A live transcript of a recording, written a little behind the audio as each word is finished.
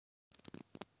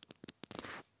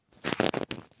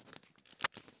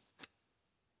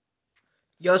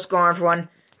Yo, what's going on, everyone?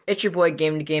 It's your boy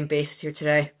Game to Game Basis here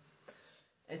today.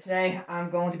 And today I'm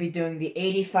going to be doing the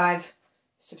 85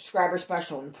 subscriber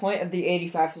special. And the point of the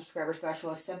 85 subscriber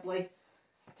special is simply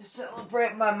to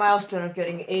celebrate my milestone of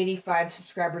getting 85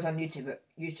 subscribers on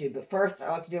YouTube. But first,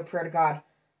 I'd like to do a prayer to God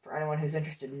for anyone who's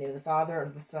interested. In the name of the Father, and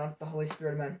of the Son, and of the Holy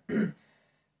Spirit, amen.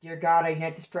 Dear God, I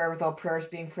unite this prayer with all prayers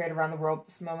being prayed around the world at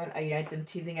this moment. I unite them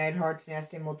to the united hearts and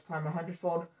ask them to multiply them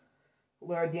 100-fold.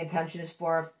 Lord, the intention is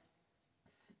for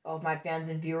all of my fans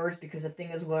and viewers, because the thing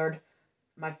is, Lord,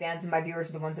 my fans and my viewers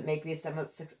are the ones that make me a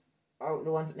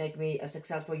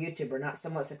successful YouTuber, not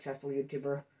somewhat successful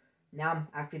YouTuber. Now I'm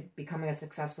actually becoming a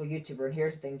successful YouTuber, and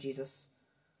here's the thing, Jesus.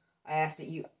 I ask that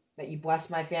you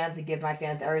bless my fans and give my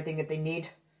fans everything that they need,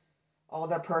 all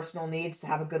their personal needs to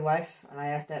have a good life. And I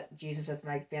ask that, Jesus, if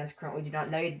my fans currently do not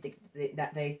know you,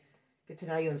 that they get to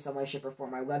know you in some way, shape, or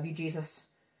form. I love you, Jesus.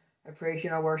 I praise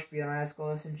you and I worship you, and I ask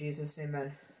all this in Jesus' name,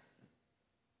 amen.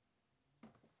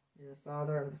 In the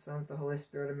Father, and the Son, and the Holy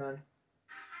Spirit, amen.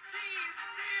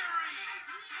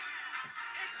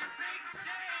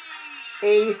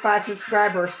 85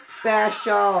 subscribers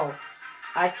special.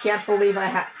 I can't believe I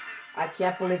have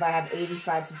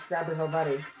 85 subscribers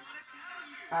already.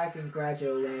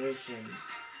 Congratulations.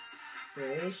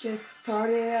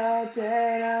 Party all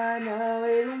day, I know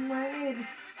it and wait.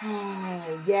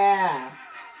 Oh yeah.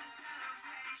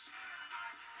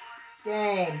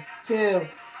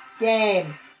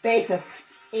 Game Basis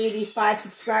 85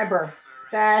 subscriber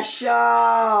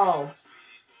special.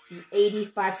 The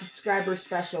 85 subscriber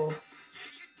special.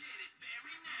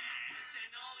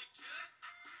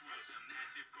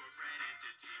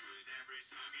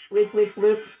 Bleep bleep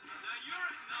bloop.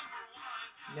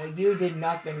 No, you did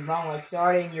nothing wrong, like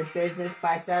starting your business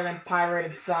by selling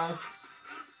pirated songs.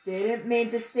 Didn't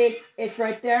mean to say, it's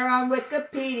right there on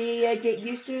Wikipedia. Get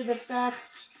used to the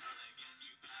facts.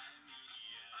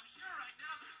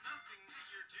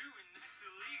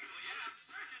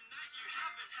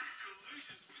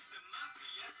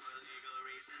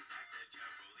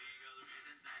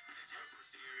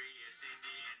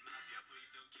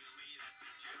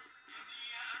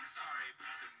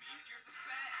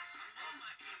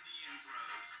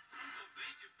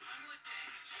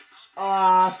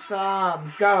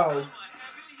 Awesome. Go.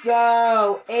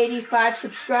 85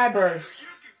 subscribers.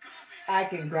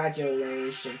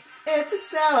 Congratulations. It's a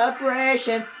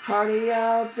celebration. Party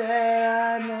all day.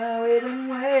 I know it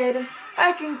and waiting.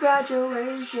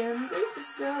 Congratulations. It's a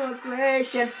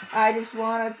celebration. I just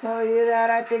want to tell you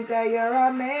that I think that you're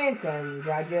amazing.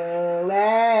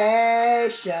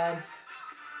 Congratulations.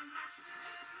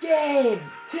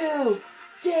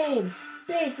 Game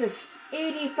Basis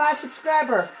 85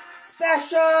 subscriber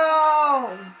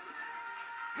special.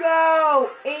 Go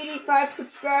 85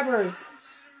 subscribers.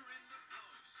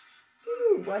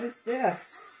 Ooh, what is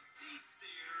this?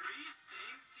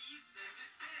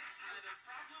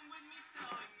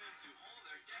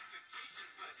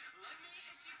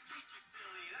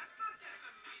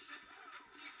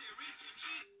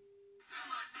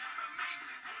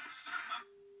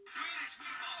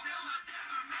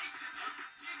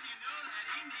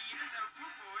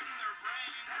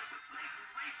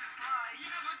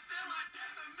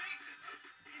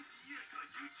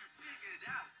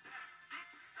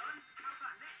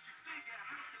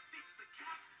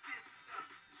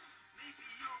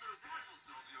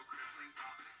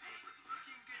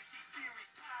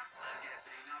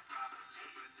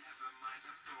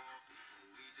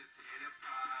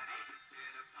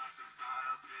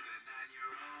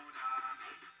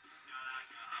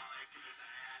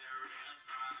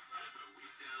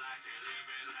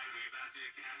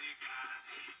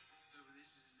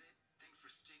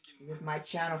 With my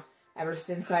channel ever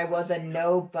since I was a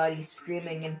nobody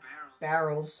screaming in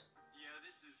barrels.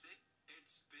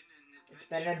 It's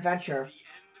been an adventure.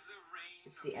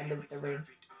 It's the end of the rain.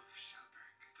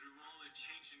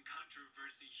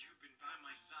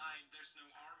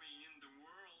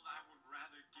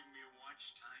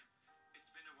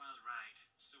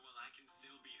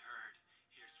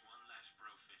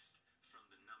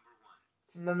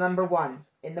 From the number one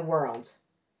in the world.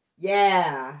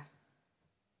 Yeah.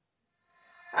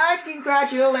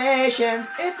 Congratulations,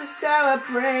 it's a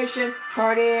celebration.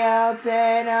 Party all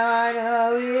day, now I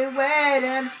know we're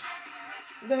waiting.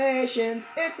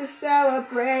 It's a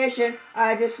celebration.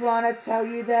 I just want to tell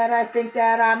you that I think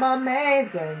that I'm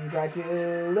amazing.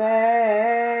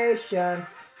 Congratulations.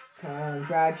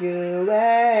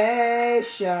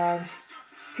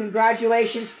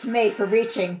 Congratulations to me for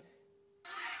reaching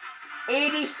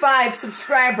 85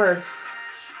 subscribers.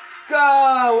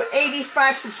 Go!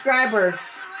 85 subscribers.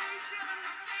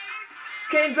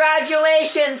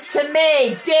 Congratulations to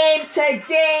me,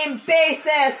 game-to-game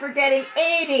basis, for getting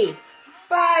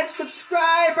 85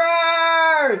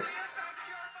 subscribers!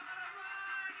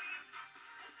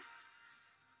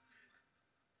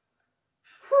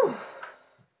 Whew.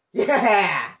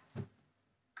 Yeah!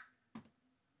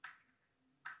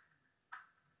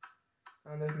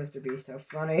 Oh, there's Mr. Beast, how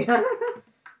funny.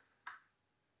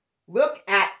 Look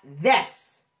at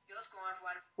this!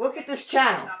 Look at this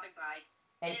channel.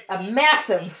 A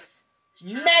massive,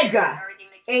 mega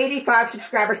 85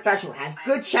 subscriber special. It has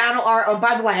good channel art. Oh,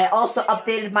 by the way, I also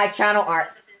updated my channel art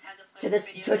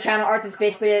to a channel art that's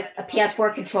basically a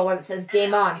PS4 controller that says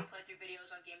Game On.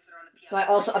 So I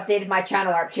also updated my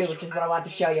channel art too, which is what I wanted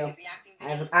to show you. I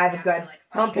have a good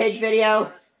homepage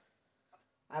video.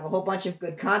 I have a whole bunch of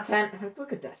good content.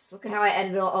 Look at this. Look at how I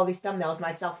edited all these thumbnails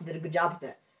myself and did a good job with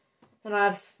it. And I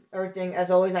have everything, as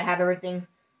always, I have everything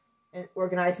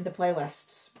organized into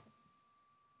playlists.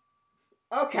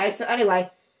 Okay, so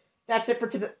anyway, that's it for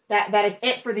that is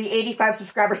it for the 85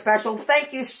 subscriber special.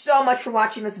 Thank you so much for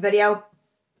watching this video.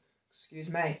 Excuse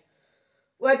me.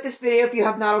 Like this video if you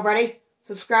have not already.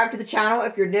 Subscribe to the channel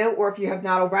if you're new or if you have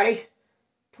not already.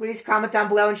 Please comment down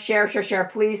below and share.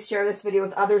 Please share this video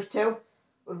with others too.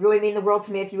 It would really mean the world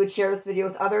to me if you would share this video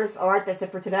with others. Alright, that's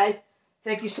it for today.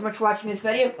 Thank you so much for watching this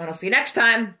video, and I'll see you next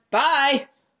time. Bye!